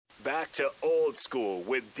Back to old school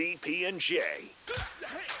with DP and J.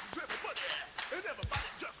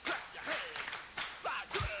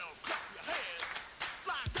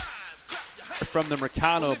 From the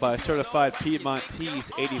Mercado by Certified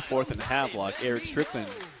Piedmontese, 84th and Havelock, Eric Strickland,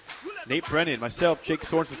 Nate Brennan, myself, Jake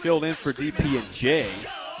Sorensen filled in for DP and J.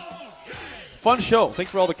 Fun show.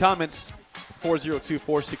 Thanks for all the comments.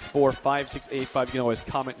 402-464-5685. You can always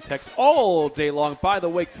comment and text all day long. By the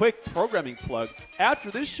way, quick programming plug.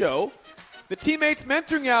 After this show, the Teammates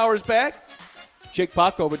Mentoring Hour is back. Jake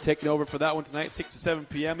Paco will be taking over for that one tonight, 6 to 7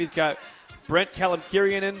 p.m. He's got Brent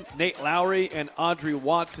Kalamkirianen, Nate Lowry, and Audrey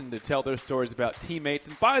Watson to tell their stories about teammates.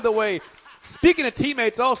 And by the way, speaking of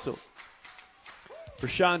teammates also,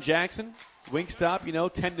 Rashawn Jackson,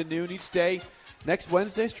 Wingstop, 10 to noon each day. Next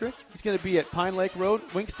Wednesday, Strick, he's going to be at Pine Lake Road,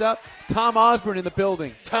 Wingstop. Tom Osborne in the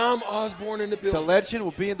building. Tom Osborne in the building. The legend will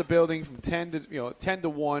be in the building from 10 to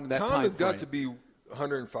 1 that time. Tom has got to be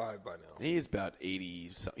 105 by now. He's about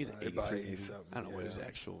 80. He's 83. I don't know what his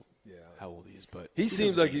actual how old he is, but he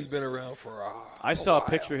seems like he's been around for a I saw while. A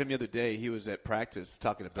picture of him the other day. He was at practice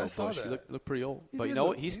talking to Bill Bush. He looked pretty old, but you know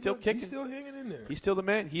what? He's still kicking. He's still hanging in there. He's still the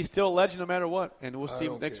man. He's still a legend no matter what. And we'll see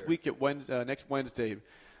him next week at next Wednesday,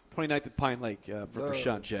 29th at Pine Lake for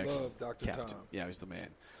Rashawn Jackson. Love Dr. Captain. Tom. Yeah, he's the man.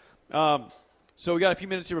 So we got a few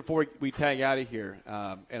minutes here before we tag out of here,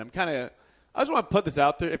 and I just want to put this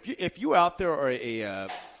out there. If you out there are a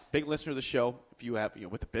big listener of the show, if you have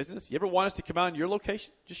with the business, you ever want us to come out in your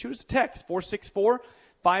location, just shoot us a text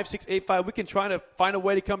 464-5685. We can try to find a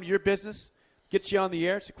way to come to your business, get you on the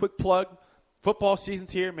air. It's a quick plug. Football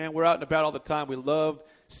season's here, man. We're out and about all the time. We love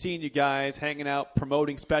seeing you guys hanging out,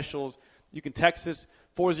 promoting specials. You can text us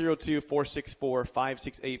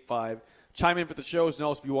 402-464-5685. Chime in for the shows, and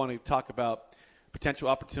also if you want to talk about potential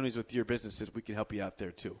opportunities with your businesses, we can help you out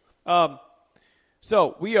there too.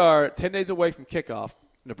 So we are 10 days away from kickoff,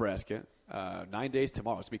 Nebraska. 9 days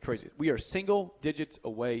tomorrow. It's going to be crazy. We are single digits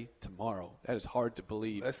away tomorrow. That is hard to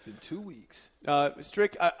believe. Less than 2 weeks.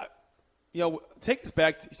 Strick, take us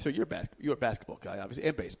back to, so you're a basketball guy, obviously,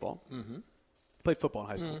 and baseball. Mm-hmm. Played football in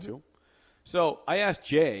high school, too. So I asked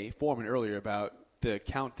Jay Foreman earlier about the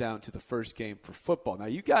countdown to the first game for football. Now,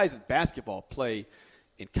 you guys in basketball play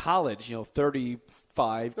in college,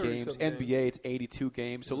 35 games. NBA, it's 82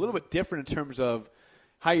 games. So a little bit different in terms of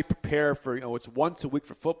how you prepare for, it's once a week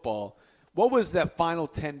for football. What was that final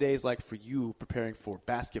 10 days like for you preparing for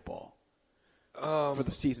basketball for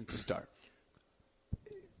the season to start?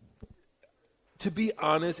 To be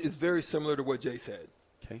honest, it's very similar to what Jay said.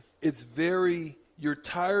 Okay. It's you're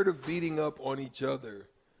tired of beating up on each other.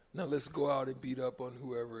 Now let's go out and beat up on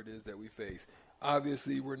whoever it is that we face.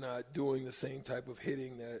 Obviously, we're not doing the same type of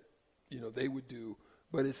hitting that, they would do,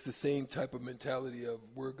 but it's the same type of mentality of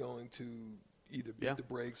we're going to either beat the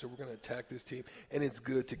brakes or we're going to attack this team. And it's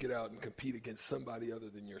good to get out and compete against somebody other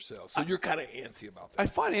than yourself. So you're kind of antsy about that. I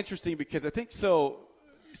find it interesting because I think so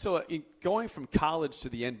in going from college to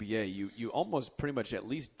the NBA, you almost pretty much at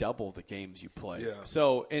least double the games you play. Yeah.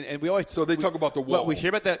 So and we always talk about the wall. Well, we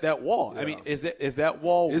hear about that wall. Yeah. I mean, is that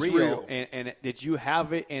wall it's real? And did you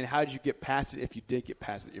have it? And how did you get past it? If you did get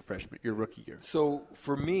past it your rookie year. So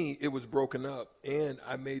for me, it was broken up, and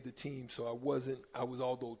I made the team. So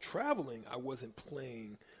although traveling, I wasn't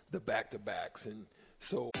playing the back-to-backs, and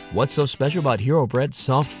so. What's so special about Hero Bread's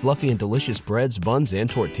soft, fluffy, and delicious breads, buns, and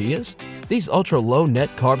tortillas? These ultra-low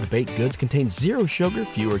net-carb baked goods contain zero sugar,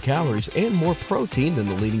 fewer calories, and more protein than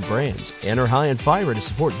the leading brands, and are high in fiber to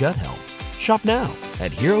support gut health. Shop now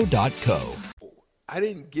at Hero.co. I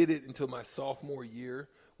didn't get it until my sophomore year,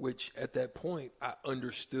 which at that point I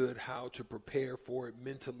understood how to prepare for it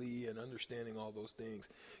mentally and understanding all those things.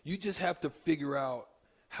 You just have to figure out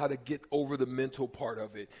how to get over the mental part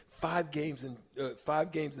of it. 5 games in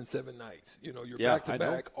 7 nights. You're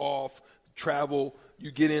back-to-back, off, travel.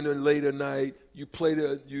 You get in late at night. You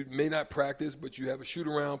may not practice, but you have a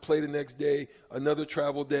shoot-around, play the next day, another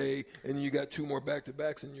travel day, and you got 2 more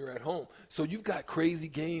back-to-backs, and you're at home. So you've got crazy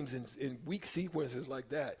games in week sequences like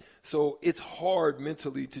that. So it's hard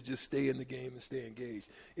mentally to just stay in the game and stay engaged.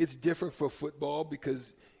 It's different for football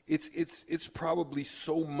because it's probably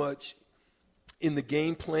so much in the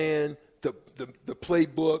game plan, the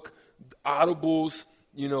playbook, the audibles,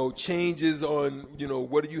 changes on,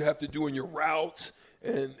 what do you have to do in your routes,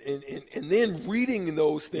 and then reading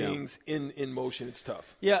those things in motion. It's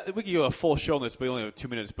tough. Yeah, we could go a full show on this, but we only have 2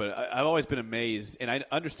 minutes. But I've always been amazed, and I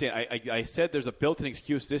understand. I said there's a built-in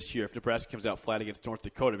excuse this year if Nebraska comes out flat against North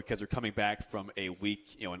Dakota because they're coming back from a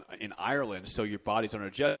week, in Ireland, so your body's on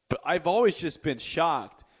adjust. But I've always just been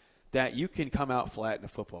shocked that you can come out flat in a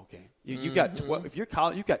football game. You got 12, if you're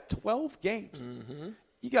college, you got 12 games. Mm-hmm.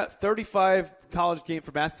 You got 35 college games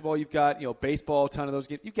for basketball. You've got baseball, a ton of those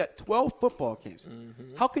games. You've got 12 football games.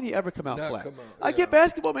 Mm-hmm. How can you ever come out flat? I get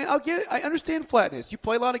basketball, man. I'll get it. I understand flatness. You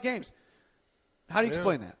play a lot of games. How do you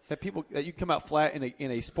explain that you come out flat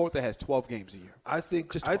in a sport that has 12 games a year? I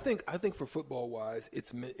think for football wise,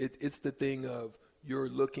 it's the thing of you're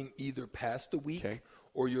looking either past the week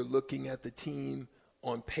or you're looking at the team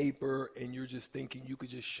on paper, and you're just thinking you could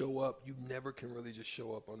just show up. You never can really just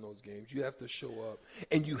show up on those games. You have to show up,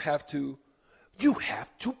 and you have to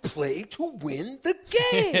play to win the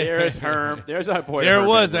game. There's Herm. There's our boy. There Herm it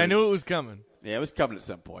was. Edwards. I knew it was coming. Yeah, it was coming at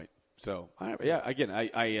some point. So, again,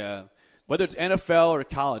 I whether it's NFL or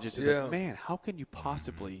college, it's just like, man, how can you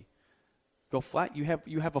possibly go flat? You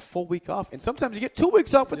have a full week off, and sometimes you get 2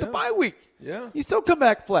 weeks off with the bye week. Yeah, you still come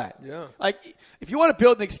back flat. Yeah, like if you want to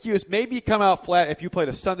build an excuse, maybe you come out flat if you played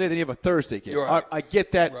a Sunday, then you have a Thursday game. Right. I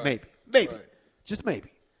get that, maybe, right. Just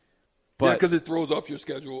maybe. But because it throws off your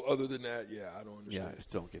schedule. Other than that, I don't understand. Yeah, I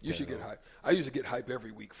still don't get. You should get hype. I used to get hype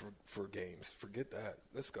every week for games. Forget that.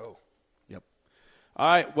 Let's go. Yep. All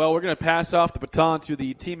right, well, we're going to pass off the baton to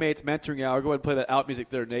the Teammates Mentoring Hour. Go ahead and play that out music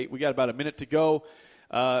there, Nate. We got about a minute to go.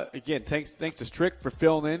 Again, thanks to Strick for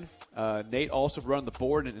filling in. Nate also running the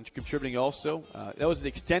board and contributing also. That was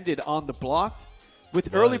extended on the block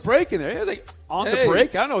with early break in there. It was like on the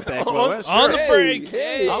break. I don't know what the heck was. On the break.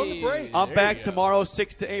 On the break. I'm back tomorrow,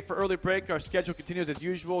 6 to 8 for early break. Our schedule continues as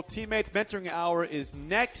usual. Teammates Mentoring Hour is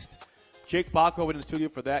next. Jake Bacco in the studio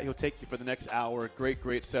for that. He'll take you for the next hour.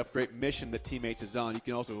 Great stuff. Great mission that Teammates is on. You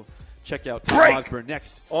can also check out Tom Osborne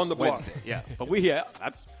next on the block. Wednesday. Yeah, but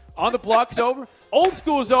that's on the block's over. Old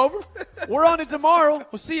school's over. We're on it tomorrow.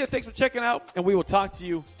 We'll see you. Thanks for checking out, and we will talk to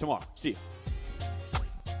you tomorrow. See you.